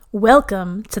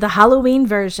Welcome to the Halloween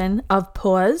version of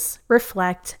Pause,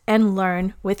 Reflect, and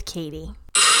Learn with Katie.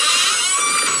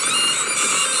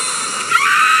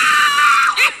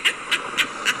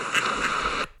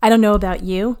 I don't know about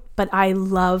you, but I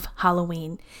love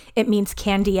Halloween. It means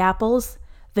candy apples,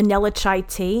 vanilla chai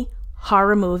tea,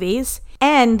 horror movies,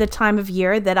 and the time of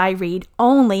year that I read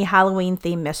only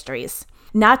Halloween-themed mysteries.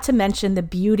 Not to mention the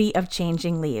beauty of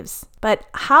changing leaves. But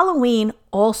Halloween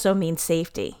also means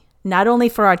safety, not only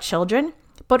for our children,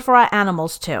 but for our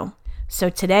animals too.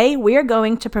 So today we are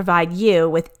going to provide you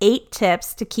with 8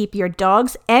 tips to keep your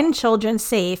dogs and children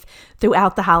safe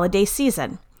throughout the holiday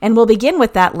season. And we'll begin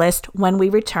with that list when we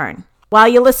return. While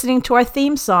you're listening to our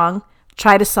theme song,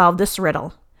 try to solve this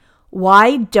riddle.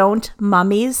 Why don't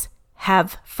mummies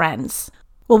have friends?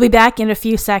 We'll be back in a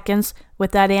few seconds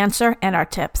with that answer and our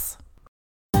tips.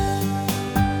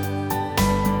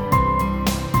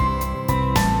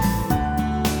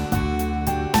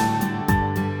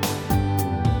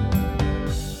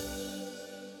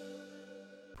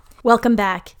 Welcome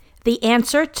back. The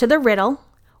answer to the riddle,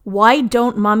 why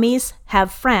don't mummies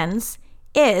have friends,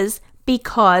 is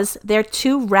because they're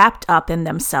too wrapped up in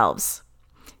themselves.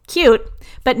 Cute,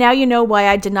 but now you know why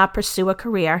I did not pursue a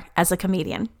career as a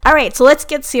comedian. All right, so let's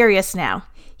get serious now.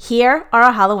 Here are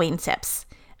our Halloween tips,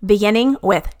 beginning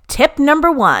with tip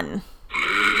number 1.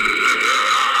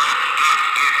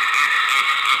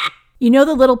 You know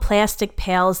the little plastic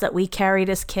pails that we carried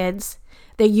as kids?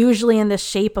 They're usually in the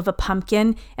shape of a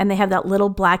pumpkin, and they have that little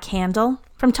black handle.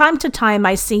 From time to time,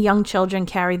 I see young children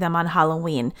carry them on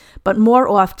Halloween, but more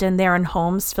often they're in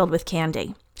homes filled with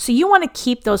candy. So you want to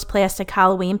keep those plastic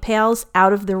Halloween pails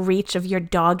out of the reach of your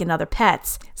dog and other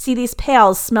pets. See, these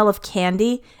pails smell of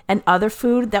candy and other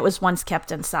food that was once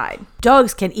kept inside.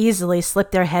 Dogs can easily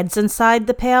slip their heads inside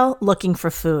the pail looking for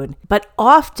food, but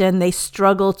often they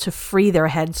struggle to free their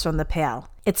heads from the pail.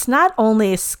 It's not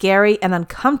only scary and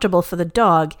uncomfortable for the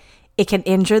dog, it can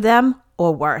injure them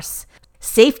or worse.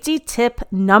 Safety tip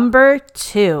number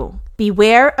 2.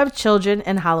 Beware of children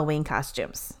in Halloween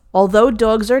costumes. Although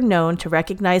dogs are known to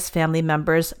recognize family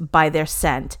members by their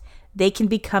scent, they can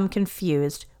become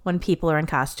confused when people are in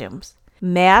costumes.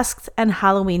 Masks and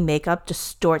Halloween makeup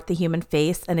distort the human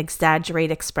face and exaggerate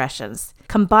expressions.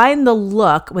 Combine the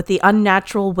look with the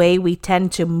unnatural way we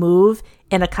tend to move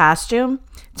in a costume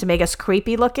to make us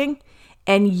creepy looking,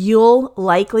 and you'll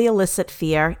likely elicit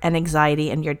fear and anxiety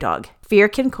in your dog. Fear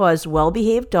can cause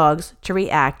well-behaved dogs to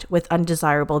react with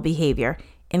undesirable behavior,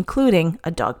 including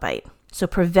a dog bite. So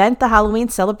prevent the Halloween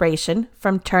celebration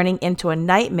from turning into a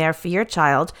nightmare for your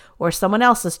child or someone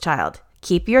else's child.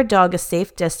 Keep your dog a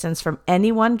safe distance from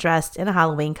anyone dressed in a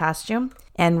Halloween costume,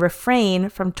 and refrain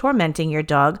from tormenting your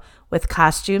dog with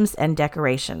costumes and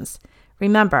decorations.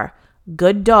 Remember,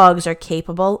 good dogs are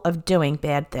capable of doing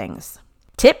bad things.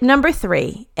 Tip number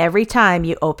 3, every time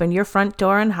you open your front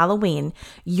door on Halloween,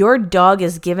 your dog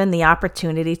is given the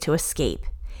opportunity to escape.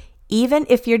 Even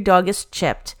if your dog is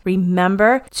chipped,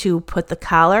 remember to put the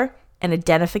collar and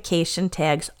identification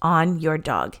tags on your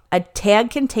dog. A tag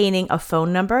containing a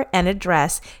phone number and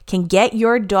address can get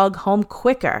your dog home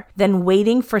quicker than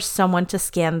waiting for someone to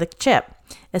scan the chip,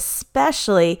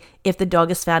 especially if the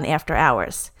dog is found after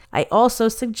hours. I also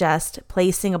suggest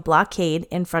placing a blockade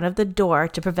in front of the door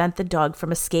to prevent the dog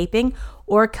from escaping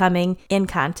or coming in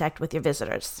contact with your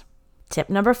visitors. Tip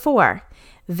number 4.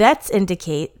 Vets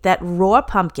indicate that raw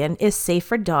pumpkin is safe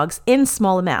for dogs in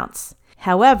small amounts.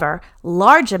 However,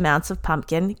 large amounts of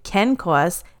pumpkin can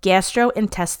cause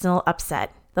gastrointestinal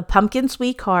upset. The pumpkins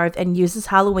we carve and use as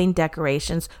Halloween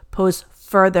decorations pose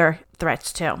further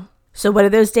threats too. So what are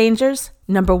those dangers?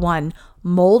 Number 1,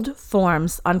 mold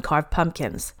forms on carved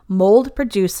pumpkins. Mold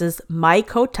produces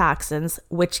mycotoxins,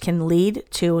 which can lead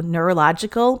to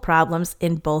neurological problems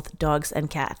in both dogs and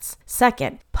cats.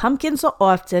 Second, pumpkins are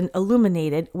often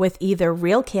illuminated with either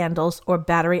real candles or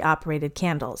battery-operated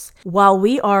candles. While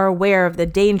we are aware of the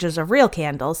dangers of real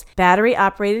candles,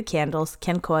 battery-operated candles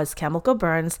can cause chemical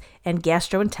burns and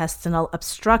gastrointestinal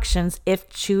obstructions if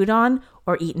chewed on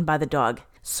or eaten by the dog.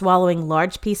 Swallowing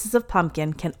large pieces of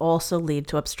pumpkin can also lead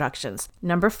to obstructions.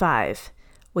 Number 5,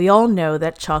 we all know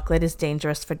that chocolate is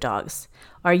dangerous for dogs.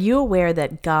 Are you aware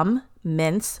that gum,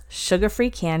 mints, sugar-free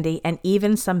candy, and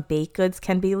even some baked goods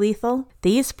can be lethal?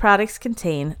 These products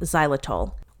contain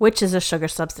xylitol, which is a sugar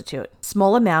substitute.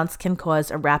 Small amounts can cause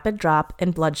a rapid drop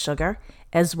in blood sugar,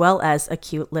 as well as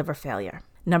acute liver failure.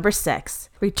 Number 6,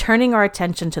 returning our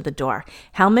attention to the door.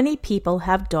 How many people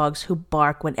have dogs who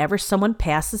bark whenever someone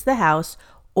passes the house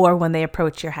or when they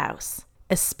approach your house,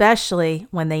 especially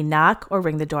when they knock or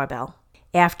ring the doorbell?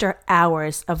 After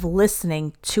hours of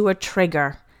listening to a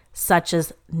trigger, such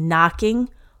as knocking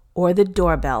or the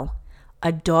doorbell,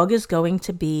 a dog is going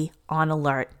to be on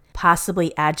alert,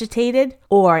 possibly agitated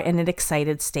or in an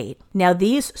excited state. Now,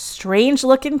 these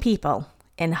strange-looking people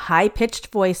in high-pitched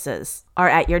voices are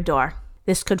at your door.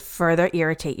 This could further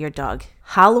irritate your dog.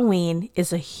 Halloween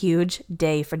is a huge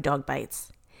day for dog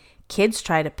bites. Kids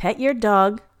try to pet your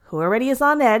dog, who already is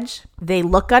on edge. They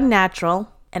look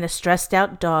unnatural, and a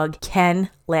stressed-out dog can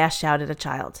lash out at a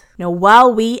child. Now,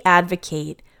 while we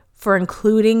advocate for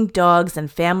including dogs in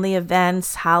family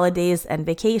events, holidays, and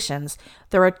vacations,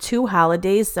 there are 2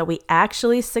 holidays that we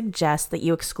actually suggest that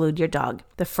you exclude your dog.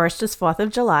 The first is 4th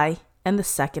of July, and the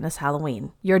second is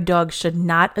Halloween. Your dog should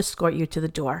not escort you to the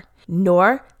door,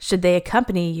 nor should they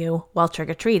accompany you while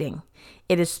trick-or-treating.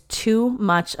 It is too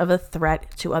much of a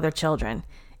threat to other children.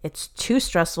 It's too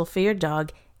stressful for your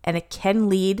dog, and it can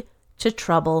lead to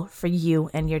trouble for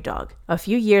you and your dog. A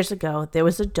few years ago, there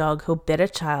was a dog who bit a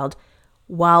child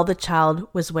while the child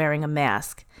was wearing a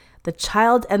mask. The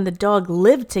child and the dog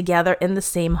lived together in the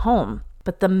same home,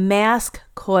 but the mask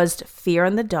caused fear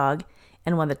in the dog,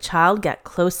 and when the child got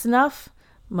close enough,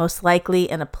 most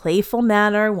likely in a playful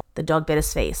manner, the dog bit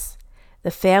his face.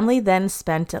 The family then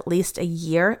spent at least a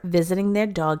year visiting their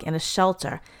dog in a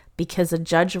shelter because a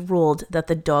judge ruled that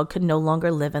the dog could no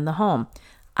longer live in the home.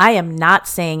 I am not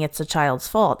saying it's a child's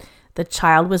fault. The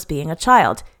child was being a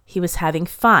child. He was having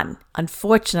fun.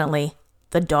 Unfortunately,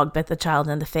 the dog bit the child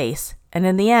in the face. And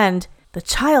in the end, the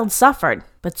child suffered,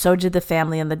 but so did the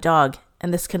family and the dog.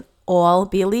 And this can all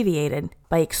be alleviated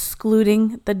by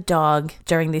excluding the dog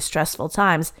during these stressful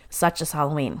times, such as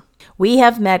Halloween. We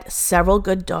have met several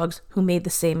good dogs who made the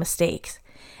same mistakes.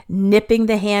 Nipping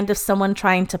the hand of someone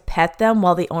trying to pet them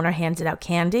while the owner handed out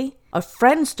candy. A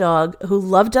friend's dog who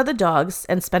loved other dogs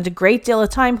and spent a great deal of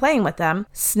time playing with them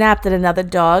snapped at another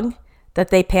dog that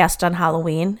they passed on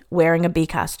Halloween wearing a bee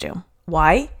costume.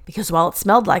 Why? Because while it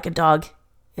smelled like a dog,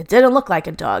 it didn't look like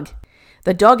a dog.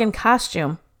 The dog in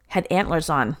costume had antlers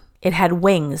on. It had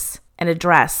wings and a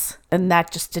dress, and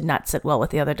that just did not sit well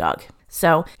with the other dog.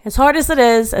 So, as hard as it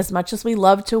is, as much as we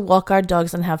love to walk our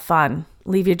dogs and have fun,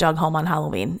 leave your dog home on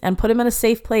Halloween and put him in a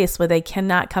safe place where they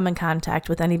cannot come in contact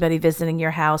with anybody visiting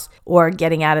your house or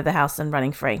getting out of the house and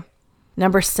running free.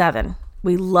 Number 7,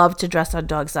 we love to dress our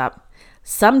dogs up.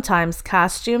 Sometimes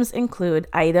costumes include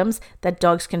items that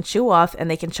dogs can chew off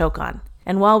and they can choke on.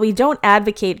 And while we don't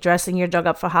advocate dressing your dog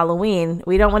up for Halloween,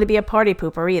 we don't want to be a party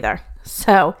pooper either.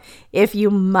 So, if you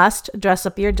must dress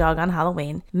up your dog on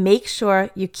Halloween, make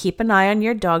sure you keep an eye on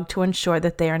your dog to ensure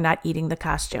that they are not eating the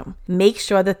costume. Make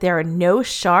sure that there are no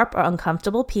sharp or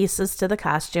uncomfortable pieces to the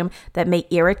costume that may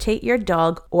irritate your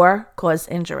dog or cause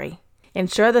injury.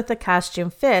 Ensure that the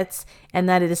costume fits and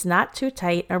that it is not too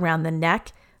tight around the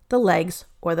neck, the legs,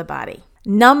 or the body.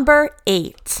 Number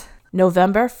 8,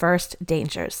 November 1st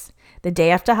dangers. The day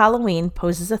after Halloween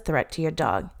poses a threat to your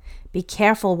dog. Be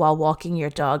careful while walking your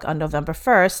dog on November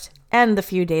 1st and the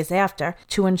few days after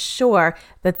to ensure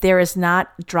that there is not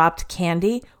dropped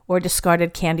candy or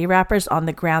discarded candy wrappers on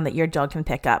the ground that your dog can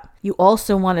pick up. You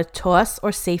also want to toss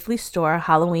or safely store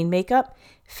Halloween makeup,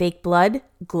 fake blood,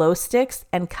 glow sticks,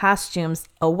 and costumes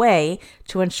away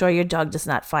to ensure your dog does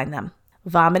not find them.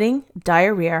 Vomiting,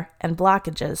 diarrhea, and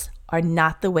blockages are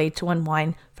not the way to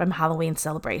unwind from Halloween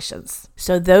celebrations.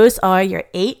 So those are your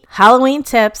 8 Halloween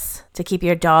tips to keep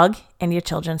your dog and your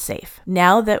children safe.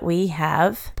 Now that we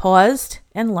have paused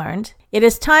and learned, it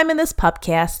is time in this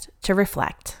pupcast to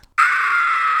reflect.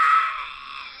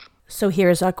 So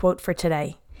here's our quote for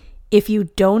today. If you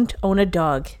don't own a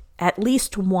dog, at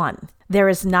least one, there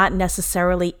is not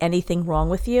necessarily anything wrong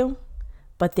with you,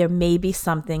 but there may be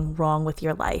something wrong with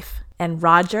your life. And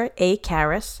Roger A.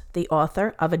 Karras, the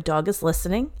author of A Dog is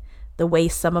Listening, The Way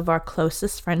Some of Our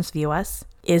Closest Friends View Us,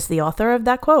 is the author of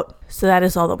that quote. So that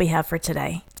is all that we have for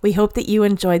today. We hope that you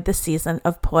enjoyed this season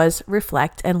of Pause,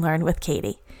 Reflect, and Learn with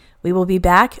Katie. We will be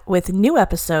back with new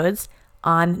episodes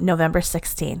on November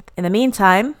 16th. In the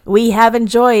meantime, we have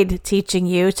enjoyed teaching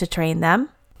you to train them.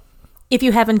 If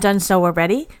you haven't done so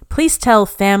already, please tell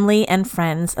family and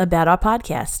friends about our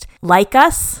podcast. Like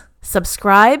us,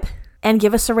 subscribe, and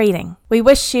give us a rating. We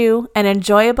wish you an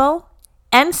enjoyable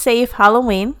and safe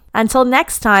Halloween. Until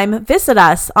next time, visit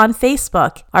us on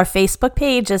Facebook. Our Facebook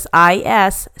page is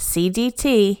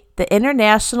ISCDT, the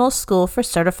International School for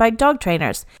Certified Dog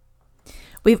Trainers.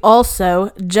 We've also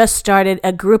just started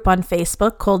a group on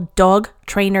Facebook called Dog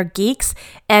Trainer Geeks,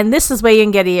 and this is where you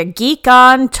can get your geek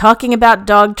on, talking about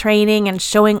dog training and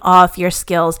showing off your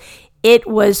skills. It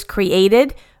was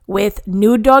created with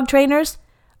new dog trainers,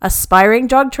 aspiring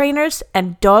dog trainers,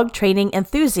 and dog training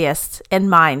enthusiasts in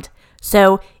mind.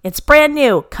 So it's brand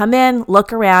new. Come in,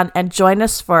 look around, and join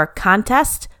us for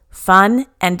contest, fun,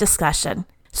 and discussion.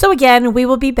 So again, we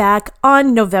will be back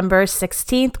on November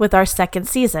 16th with our second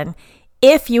season.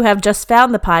 If you have just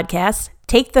found the podcast,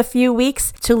 take the few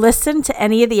weeks to listen to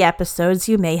any of the episodes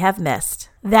you may have missed.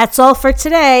 That's all for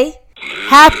today.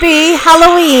 Happy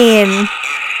Halloween!